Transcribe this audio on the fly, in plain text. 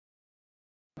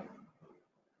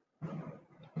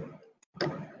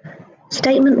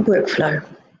Statement workflow.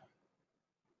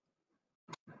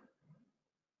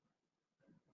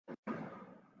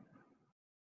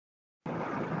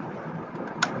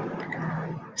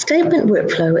 Statement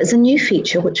workflow is a new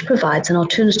feature which provides an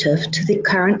alternative to the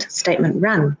current statement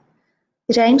run.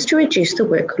 It aims to reduce the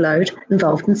workload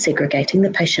involved in segregating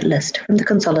the patient list from the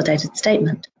consolidated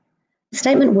statement. The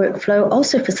statement workflow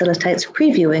also facilitates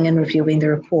previewing and reviewing the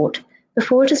report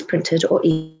before it is printed or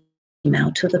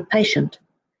emailed to the patient.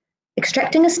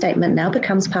 Extracting a statement now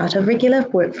becomes part of regular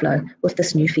workflow with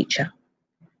this new feature.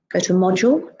 Go to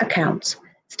Module, Accounts,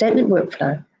 Statement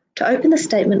Workflow to open the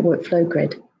Statement Workflow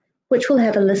grid, which will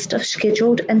have a list of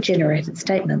scheduled and generated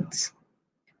statements.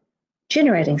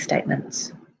 Generating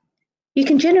statements. You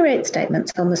can generate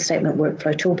statements on the Statement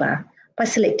Workflow toolbar by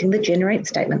selecting the Generate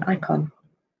Statement icon.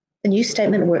 The new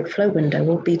Statement Workflow window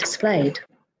will be displayed.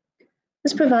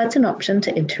 This provides an option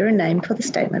to enter a name for the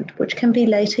statement, which can be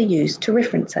later used to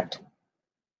reference it.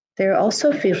 There are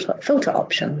also filter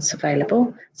options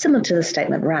available, similar to the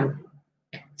statement run.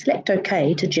 Select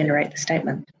OK to generate the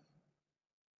statement.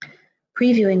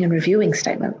 Previewing and reviewing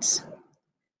statements.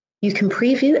 You can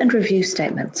preview and review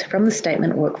statements from the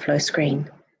Statement Workflow screen,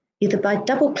 either by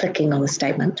double-clicking on the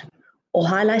statement or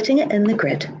highlighting it in the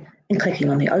grid and clicking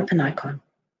on the Open icon.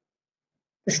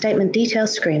 The Statement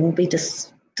Details screen will be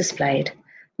displayed,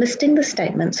 listing the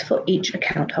statements for each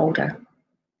account holder.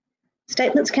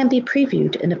 Statements can be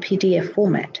previewed in a PDF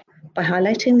format by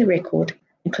highlighting the record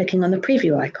and clicking on the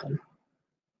Preview icon.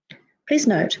 Please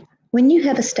note, when you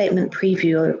have a statement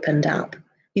preview opened up,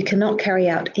 you cannot carry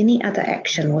out any other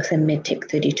action within Medtech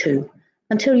 32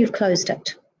 until you've closed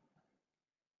it.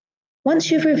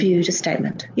 Once you've reviewed a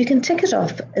statement, you can tick it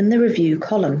off in the Review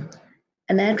column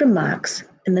and add remarks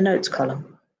in the Notes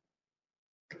column.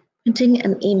 Printing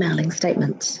and emailing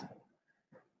statements.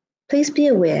 Please be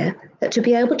aware that to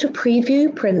be able to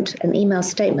preview, print, and email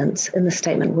statements in the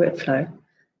statement workflow,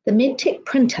 the Medtech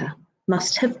printer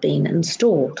must have been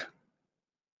installed.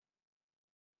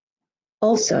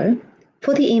 Also,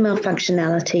 for the email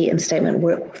functionality in statement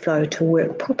workflow to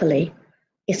work properly,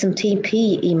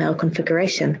 SMTP email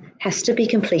configuration has to be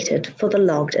completed for the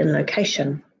logged in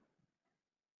location.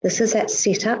 This is at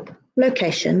Setup,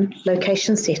 Location,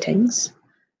 Location Settings.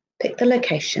 Pick the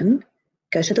location,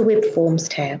 go to the Web Forms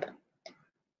tab.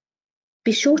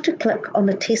 Be sure to click on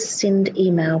the Test Send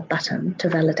Email button to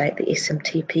validate the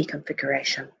SMTP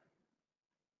configuration.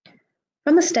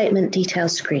 From the Statement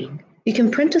Details screen, you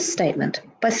can print a statement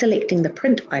by selecting the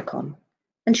Print icon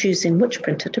and choosing which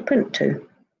printer to print to.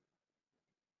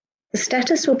 The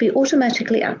status will be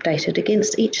automatically updated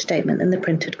against each statement in the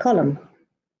printed column.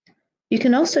 You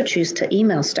can also choose to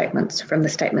email statements from the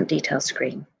Statement Details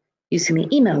screen using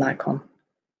the email icon,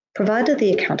 provided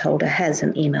the account holder has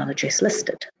an email address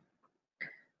listed.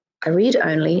 A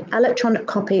read-only electronic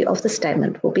copy of the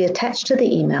statement will be attached to the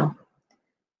email.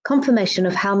 Confirmation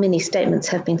of how many statements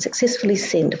have been successfully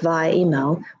sent via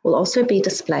email will also be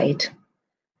displayed.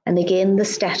 And again, the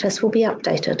status will be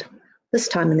updated, this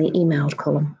time in the emailed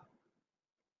column.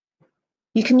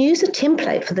 You can use a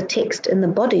template for the text in the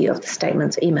body of the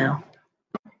statement's email.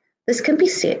 This can be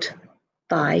set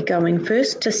by going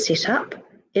first to Setup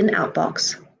in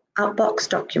Outbox, Outbox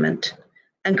Document,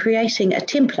 and creating a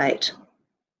template,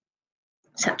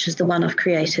 such as the one I've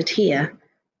created here,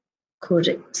 called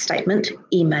Statement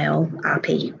Email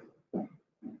RP.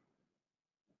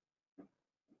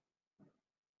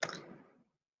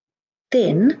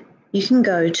 Then you can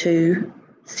go to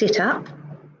Setup,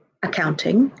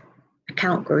 Accounting,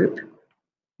 Account Group,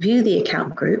 view the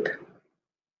account group,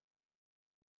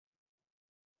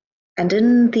 and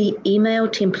in the Email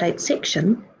Template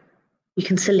section, you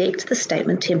can select the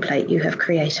statement template you have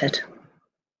created.